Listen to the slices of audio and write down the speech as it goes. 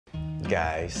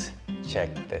Guys,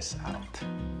 check this out.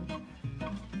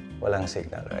 Walang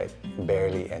signal, right?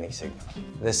 Barely any signal.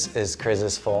 This is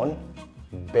Chris's phone.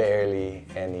 Barely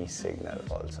any signal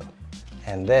also.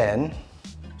 And then,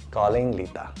 calling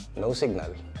Lita. No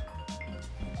signal.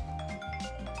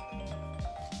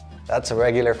 That's a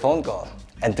regular phone call.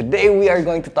 And today we are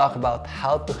going to talk about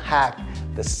how to hack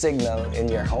the signal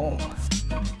in your home.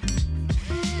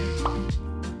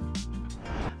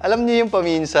 Alam niyo yung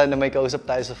paminsan na may kausap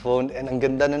tayo sa phone and ang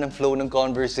ganda na ng flow ng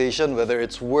conversation, whether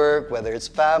it's work, whether it's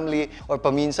family, or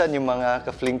paminsan yung mga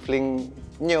ka-fling-fling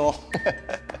nyo.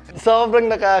 Sobrang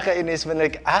nakakainis when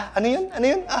like, ano yun? Ano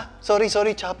yun? Sorry,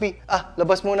 choppy.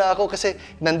 Labas muna ako kasi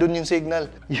nandun yung signal.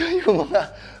 Yun yung mga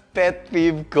pet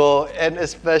peeve ko, and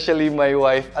especially my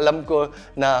wife. Alam ko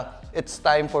na it's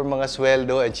time for mga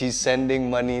sweldo and she's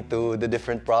sending money to the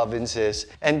different provinces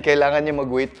and kailangan niya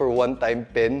mag-wait for one-time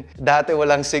PIN. Dati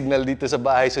walang signal dito sa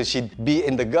bahay, so she'd be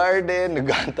in the garden,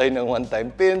 nag-aantay ng one-time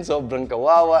PIN, sobrang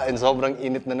kawawa and sobrang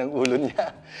init na ng ulo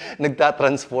niya.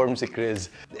 Nagtatransform si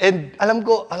Chris. And alam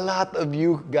ko, a lot of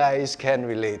you guys can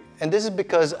relate. And this is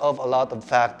because of a lot of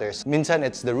factors. Minsan,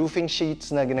 it's the roofing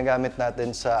sheets na ginagamit natin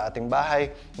sa ating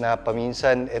bahay na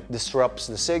paminsan it disrupts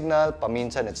the signal,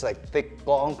 paminsan it's like thick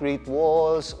concrete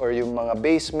walls or yung mga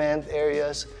basement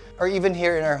areas. Or even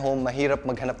here in our home, mahirap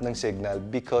maghanap ng signal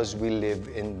because we live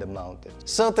in the mountains.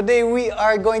 So today, we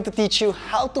are going to teach you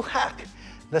how to hack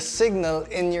the signal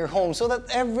in your home so that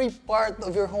every part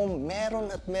of your home meron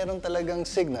at meron talagang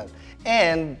signal.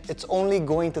 And it's only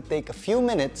going to take a few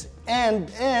minutes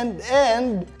and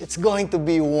it's going to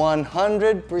be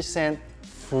 100%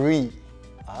 free.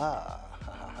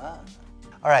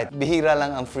 Alright, bihira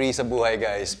lang ang free sa buhay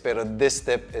guys, pero this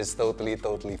tip is totally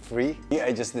free.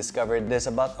 I just discovered this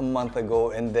about a month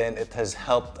ago and then it has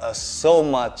helped us so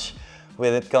much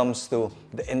when it comes to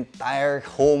the entire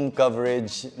home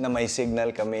coverage na may signal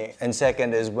kami. And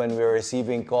second is when we're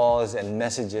receiving calls and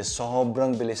messages,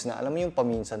 sobrang bilis na. Alam mo yung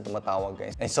paminsan tumatawag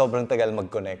guys, ay sobrang tagal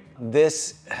mag-connect.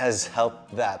 This has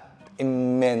helped that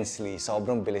immensely.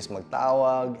 Sobrang bilis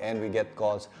magtawag and we get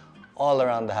calls all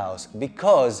around the house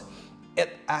because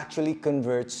it actually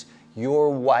converts your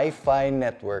Wi-Fi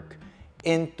network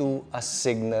into a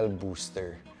signal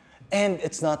booster. And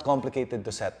it's not complicated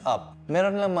to set up.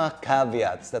 Meron lang mga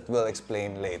caveats that we'll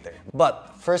explain later.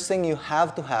 But first thing you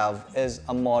have to have is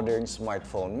a modern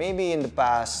smartphone. Maybe in the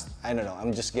past, I don't know,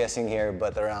 I'm just guessing here,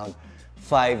 but around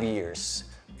 5 years.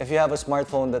 If you have a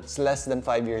smartphone that's less than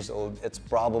 5 years old, it's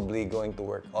probably going to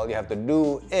work. All you have to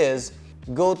do is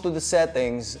go to the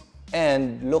settings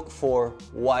and look for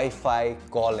Wi-Fi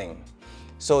calling.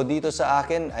 So dito sa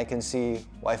akin, I can see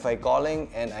Wi-Fi calling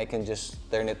and I can just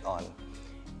turn it on.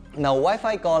 Now,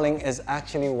 Wi-Fi calling is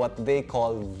actually what they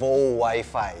call VO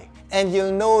Wi-Fi. And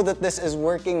you'll know that this is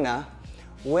working na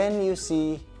when you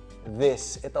see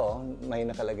this. Ito, may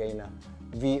nakalagay na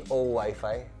VO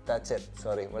Wi-Fi. That's it.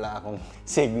 Sorry, wala akong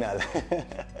signal.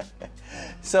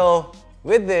 So,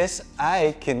 with this,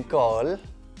 I can call,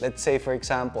 let's say for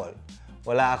example,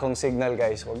 wala akong signal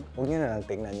guys. Huwag nyo na lang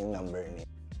tingnan yung number niya.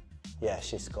 Yeah,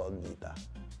 she's called Lita.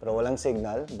 Pero walang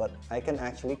signal, but I can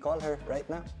actually call her right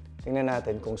now. Tingnan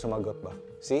natin kung sumagot ba.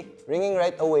 See? Ringing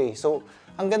right away. So,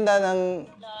 ang ganda ng...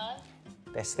 Love?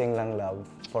 Testing lang, love,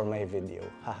 for my video.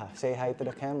 Haha, say hi to the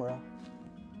camera.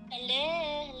 Hello.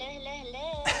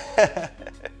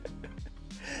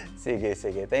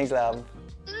 Sige. Thanks, love.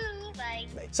 Bye.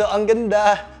 So, ang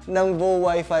ganda ng VO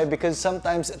Wi-Fi because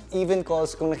sometimes it even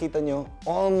calls, kung nakita nyo,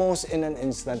 almost in an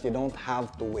instant. You don't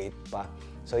have to wait pa.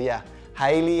 So yeah,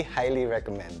 highly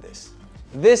recommend this.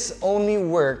 This only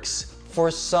works for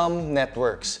some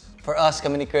networks. For us,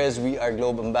 kami ni Chris, we are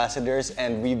Globe ambassadors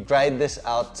and we've tried this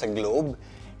out sa Globe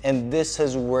and this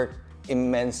has worked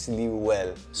immensely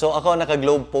well. So ako,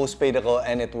 naka-Globe postpaid ako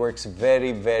and it works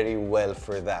very well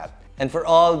for that. And for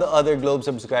all the other Globe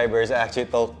subscribers, I've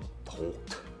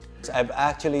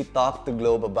actually talked to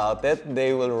Globe about it.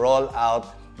 They will roll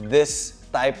out this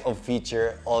type of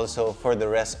feature also for the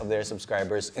rest of their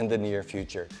subscribers in the near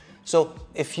future. So,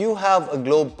 if you have a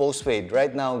Globe postpaid,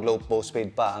 right now Globe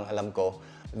postpaid pa ang alam ko,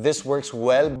 this works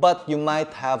well, but you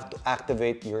might have to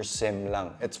activate your SIM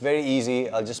lang. It's very easy.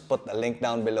 I'll just put a link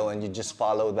down below and you just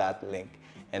follow that link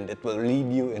and it will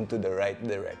lead you into the right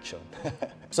direction.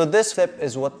 So this tip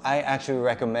is what I actually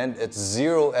recommend. It's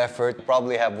zero effort. You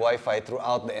probably have Wi-Fi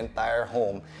throughout the entire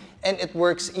home. And it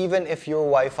works even if your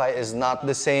Wi-Fi is not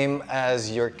the same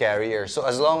as your carrier. So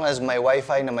as long as my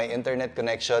Wi-Fi na may internet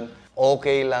connection,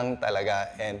 okay lang talaga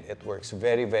and it works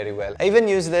very well. I even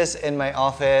use this in my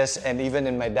office and even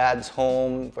in my dad's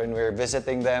home when we're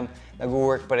visiting them.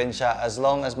 Nag-work pa rin siya as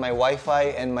long as my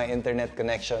Wi-Fi and my internet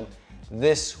connection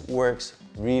this works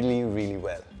really, really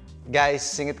well. Guys,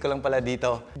 singit ko lang pala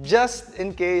dito. Just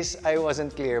in case I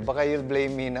wasn't clear, baka you'll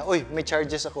blame me na, uy, may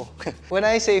charges ako. When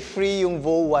I say free yung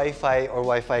VO Wi-Fi or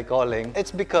Wi-Fi calling,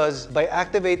 it's because by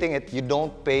activating it, you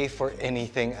don't pay for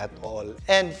anything at all.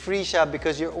 And free siya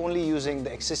because you're only using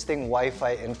the existing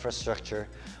Wi-Fi infrastructure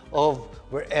of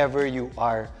wherever you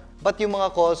are. But yung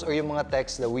mga calls or yung mga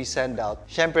texts that we send out,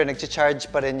 syempre,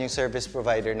 nag-charge pa rin yung service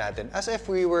provider natin as if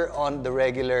we were on the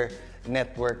regular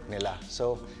network nila.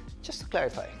 So, just to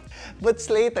clarify. But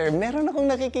later, meron akong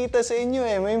nakikita sa inyo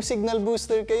eh. May signal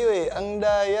booster kayo eh. Ang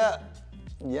daya.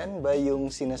 Yan ba yung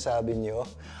sinasabi nyo?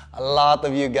 A lot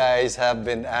of you guys have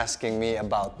been asking me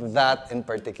about that in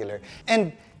particular. And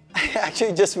I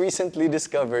actually just recently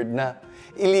discovered na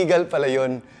illegal pala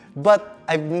yun. But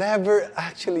I've never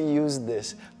actually used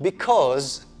this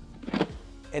because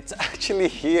it's actually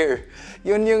here.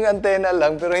 Yun yung antenna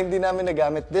lang pero hindi namin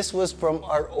nagamit. This was from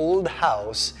our old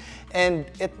house. And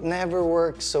it never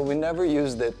works, so we never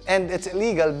used it. And it's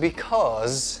illegal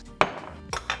because...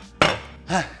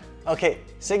 Okay,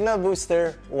 Signal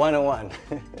Booster 101.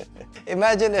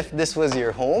 Imagine if this was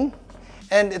your home,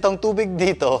 and itong tubig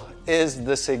dito is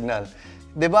the signal.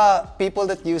 Diba, people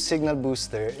that use Signal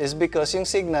Booster is because yung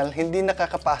signal hindi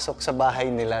nakakapasok sa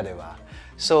bahay nila, diba?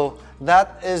 So,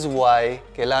 that is why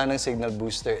kailangan ng Signal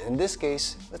Booster. In this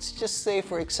case, let's just say,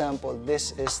 for example,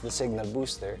 this is the Signal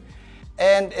Booster.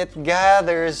 And it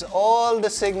gathers all the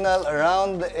signal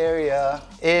around the area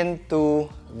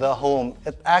into the home.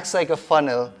 It acts like a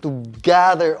funnel to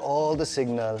gather all the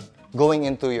signal going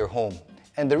into your home.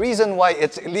 And the reason why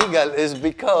it's illegal is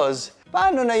because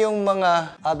paano na yung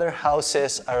mga other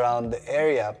houses around the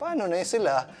area? Paano na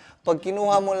sila? Pag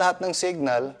kinuha mo lahat ng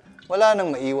signal, wala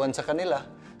nang maiwan sa kanila.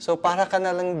 So para ka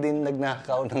na lang din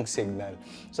nagnakaw ng signal.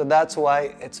 So that's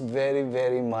why it's very,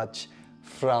 very much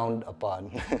frowned upon.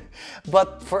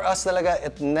 But for us talaga,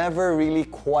 it never really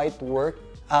quite worked.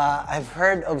 I've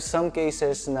heard of some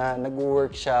cases na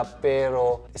nag-work siya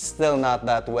pero still not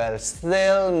that well.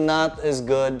 Still not as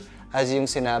good as yung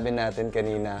sinabi natin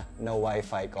kanina na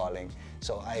Wi-Fi calling.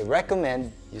 So I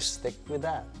recommend you stick with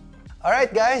that.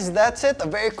 Alright guys, that's it. A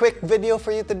very quick video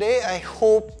for you today. I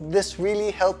hope this really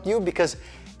helped you because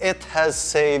it has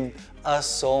saved us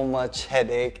so much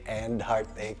headache and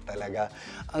heartache talaga.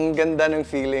 Ang ganda ng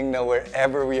feeling na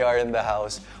wherever we are in the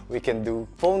house, we can do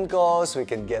phone calls, we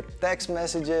can get text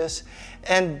messages,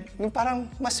 and parang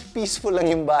mas peaceful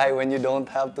lang yung bahay when you don't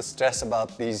have to stress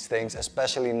about these things,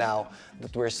 especially now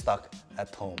that we're stuck at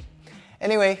home.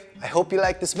 Anyway, I hope you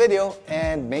liked this video,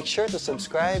 and make sure to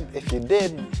subscribe if you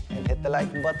did, and hit the like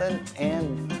button,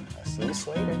 and I'll see you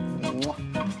later.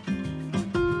 Mwah.